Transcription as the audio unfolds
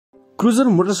Cruiser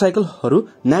मोटरसाइकलहरू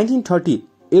 1930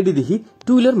 AD देखि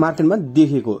two wheeler मार्केटमा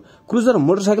देखिएको cruiser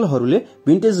मोटरसाइकलहरूले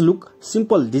vintage look,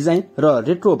 simple design र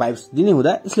रेट्रो भाइब्स दिने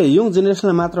हुँदा यसले यङ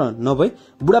जेनेरेसनलाई मात्र नभई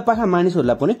बुढापाका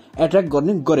मानिसहरूलाई पनि एट्र्याक्ट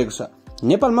गर्ने गरेको छ।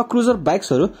 नेपालमा क्रुजर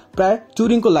बाइक्सहरू प्राय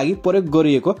टुरिङको लागि प्रयोग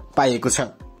गरिएको पाइएको छ।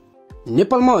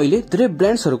 नेपालमा अहिले धेरै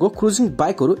ब्रान्ड्सहरूको क्रुजिङ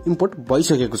बाइकहरू इम्पोर्ट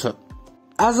भइसकेको छ।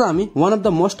 आज हामी one of the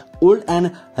most old and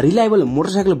reliable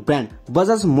motorcycle brand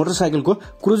Bajaj मोटरसाइकलको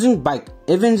क्रुजिङ bike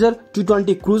Avenger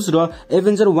 220 cruise र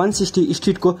एभेन्जर 160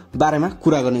 स्ट्रीटको बारेमा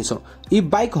कुरा गर्नेछौँ। यी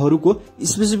बाइकहरूको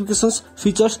स्पेसिफिकेशन्स,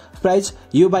 फिचर्स, प्राइस,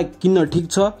 यो बाइक किन्न ठिक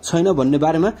छ छैन भन्ने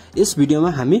बारेमा यस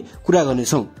भिडियोमा हामी कुरा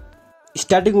गर्नेछौँ।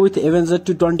 स्टार्टिङ विथ एभेन्जर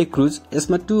 220 क्रुज,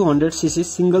 यसमा 200cc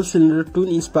single cylinder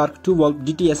 2-inch spark 2 valve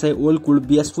DTSI oil cooled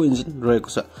BS4 engine रहेको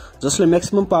छ, जसले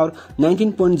maximum power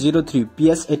 19.03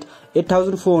 PS at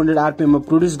 8400 RPM मा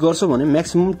प्रोड्युस गर्छ भने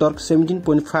maximum torque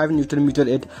 17.5 newton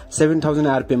at 7000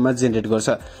 RPM मा जेनेरेट गर्छ।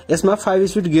 यसमा 5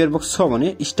 स्पिड गियरबक्स छ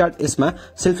भने स्टार्ट यसमा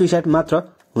सेल्फ स्टार्ट मात्र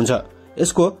हुन्छ।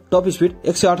 यसको टप स्पिड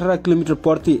 118 किलोमिटर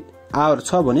प्रति आवर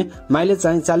छ भने माइलेज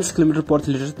चाहिँ 40 किलोमिटर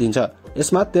प्रति लिटर दिन्छ।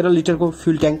 यसमा 13 लिटरको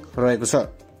फ्युल ट्याङ्क रहेको छ।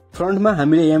 फ्रन्टमा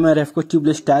हामीले MRF को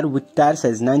tubeless tyre with tyre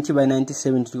size 90/90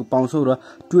 70 को पाउँछौं र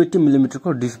 280 मिलिमिटर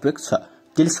को डिस्क ब्रेक छ।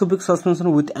 Telescopic suspension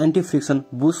with anti friction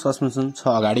boost suspension छ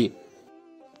अगाडि।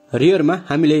 रियरमा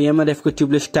हामीले MRF को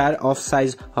ट्युबलेस टायर अफ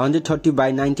साइज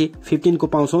 130/90 15 को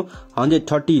पाउँछौं।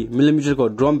 130 मिलिमिटर को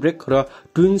ड्रम ब्रेक र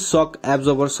ट्विन शक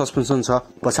एब्जर्बर सस्पेन्सन छ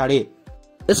पछाडि।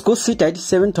 यसको seat height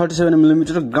 737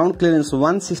 millimetre, ground clearance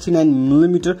 169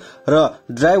 millimetre र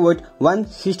ड्राई वेट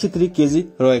 163 केजी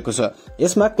रहेको छ।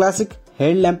 यसमा classic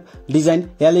हेडल्याम्प design,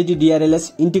 LED DRLS,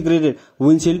 integrated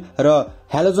windshield र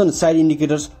हेलोजन साइड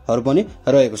इन्डिकेटर्सहरू पनि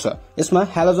रहेको छ। यसमा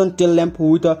halogen tail lamp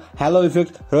with hello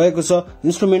effect रहेको छ।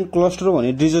 इन्स्ट्रुमेन्ट क्लस्टर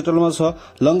भने डिजिटलमा छ।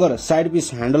 लङ्गर side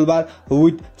piece ह्यान्डलबार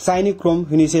with Saini Chrome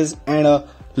finishes and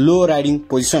low riding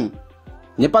position.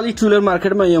 Nepali two wheeler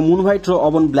मार्केटमा यो मुन व्हाइट र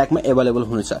अबन ब्ल्याकमा एभाइलेबल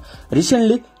हुनेछ।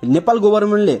 रिसेन्टली नेपाल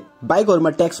गभर्नमेन्टले बाइकहरूमा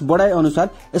ट्याक्स बढाए अनुसार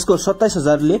यसको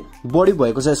 27,000 ले बढी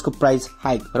भएको छ यसको प्राइस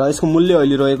हाइक र यसको मूल्य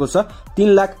अहिले रहेको छ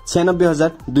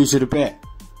 3,96,200 रुपियाँ।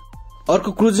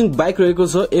 अर्को क्रुजिङ बाइक रहेको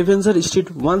छ एभेन्जर स्ट्रीट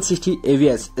 160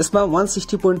 AVS। यसमा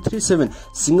 160.37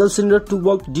 single cylinder 2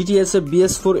 valve DTSI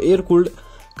BS4 air cooled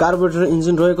carburettor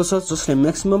engine रहेको छ, जसले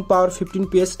maximum power 15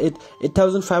 PS at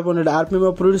 8500 RPM मा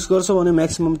प्रोड्युस गर्छ भने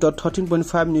maximum torque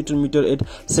 13.5 newton at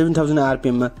 7000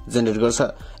 RPM मा जेनेरेट गर्छ।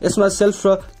 यसमा सेल्फ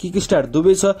र किक स्टार्ट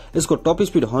दुवै छ। यसको टप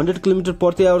स्पिड 100 किलोमिटर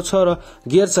प्रति आवर छ र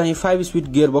गियर चाहिँ 5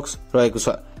 स्पिड गियर बक्स रहेको छ।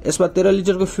 यसमा 13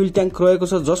 लिटरको फ्युल ट्याङ्क रहेको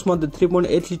छ, जसमध्ये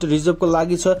 3.8 लिटर रिजर्भको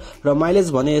लागि छ र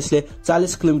माइलेज भने यसले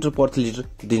 40 किलोमिटर प्रति लिटर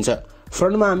दिन्छ।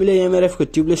 फ्रन्टमा हामीले MRF को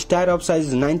ट्युबलेस टायर अफ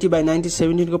साइज 90/90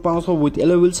 17 को पाउँछौं विथ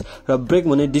एलो व्हील्स र ब्रेक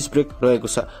भने डिस्क ब्रेक रहेको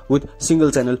छ विथ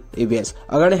सिंगल च्यानल ABS।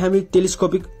 अगाडि हामी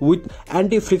telescopic with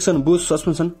anti friction boost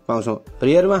suspension पाउँछौं।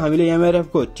 रियरमा हामीले MRF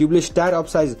को ट्युबलेस टायर अफ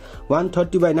साइज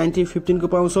 130/90 15 को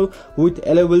पाउँछौं विथ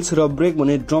एलो व्हील्स र ब्रेक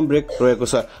भने ड्रम ब्रेक रहेको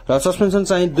छ र सस्पेन्सन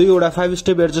चाहिँ 2 वटा 5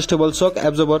 स्टेप एडजस्टेबल शक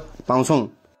एब्जर्बर पाउँछौं।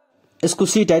 यसको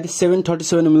seat height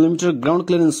 737 millimetre, ground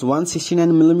clearance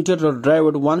 169 millimetre र ड्राई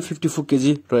वेट 154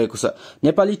 केजी रहेको छ।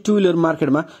 नेपाली टु व्हीलर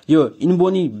मार्केटमा यो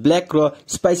इन्बोनी ब्ल्याक र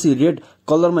स्पाइसी रेड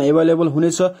कलरमा एभाइलेबल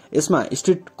हुनेछ। यसमा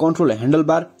street control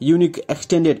ह्यान्डलबार, unique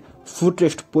extended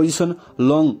footrest position,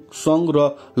 long song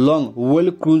र लङ वेल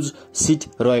क्रुज सिट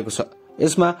रहेको छ।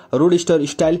 यसमा roadster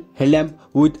style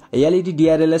हेडल्याम्प with LED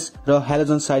DRLS र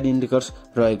हेलोजन साइड इन्डिकेटर्स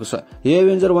रहेको छ। यो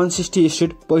एभेन्जर 160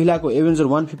 स्ट्रीट पहिलाको एभेन्जर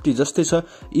 150 जस्तै छ।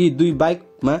 यी दुई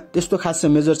बाइकमा त्यस्तो खास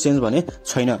मेजर चेन्ज भने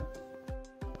छैन।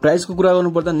 प्राइसको कुरा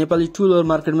गर्नुपर्दा नेपाली टु व्हीलर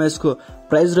मार्केटमा यसको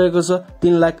प्राइस रहेको छ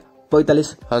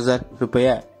 3,45,000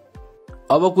 रुपियाँ।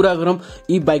 अब कुरा गरौं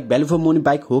यी bike value for money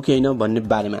bike हो कि हैन भन्ने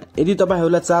बारेमा। यदि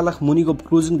तपाईहरुलाई 4 लाख मुनिको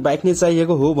क्रुजिङ बाइक नै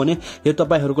चाहिएको हो भने यो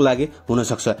तपाईहरुको लागि हुन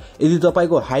सक्छ। यदि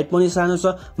तपाईको हाइट पनि सानो छ,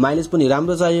 माइलेज पनि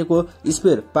राम्रो चाहिएको,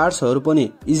 स्पेयर पार्ट्सहरु पनि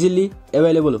इजिली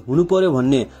अवेलेबल हुनु पर्यो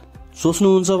भन्ने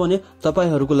सोच्नुहुन्छ भने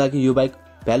तपाईहरुको लागि यो bike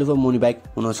value for money bike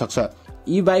हुन सक्छ।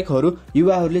 यी बाइकहरु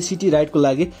युवाहरुले सिटी राइडको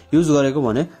लागि युज गरेको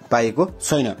भने पाएको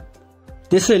छैन।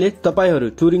 त्यसैले तपाईहरु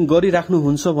टुरिङ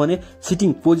गरिराख्नुहुन्छ भने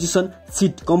सिटिङ पोजिसन,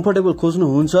 सिट कम्फर्टेबल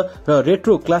खोज्नुहुन्छ र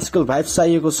रेट्रो क्लासिकल भाइब्स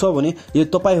चाहिएको छ भने यो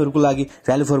तपाईहरुको लागि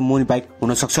भ्यालु फर मनी बाइक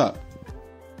हुन सक्छ।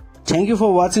 Thank you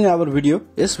for watching our video.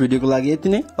 यस भिडियोको लागि यति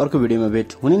नै। अर्को भिडियोमा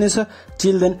भेट हुने नै छ।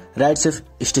 Till then ride safe,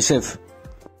 stay safe.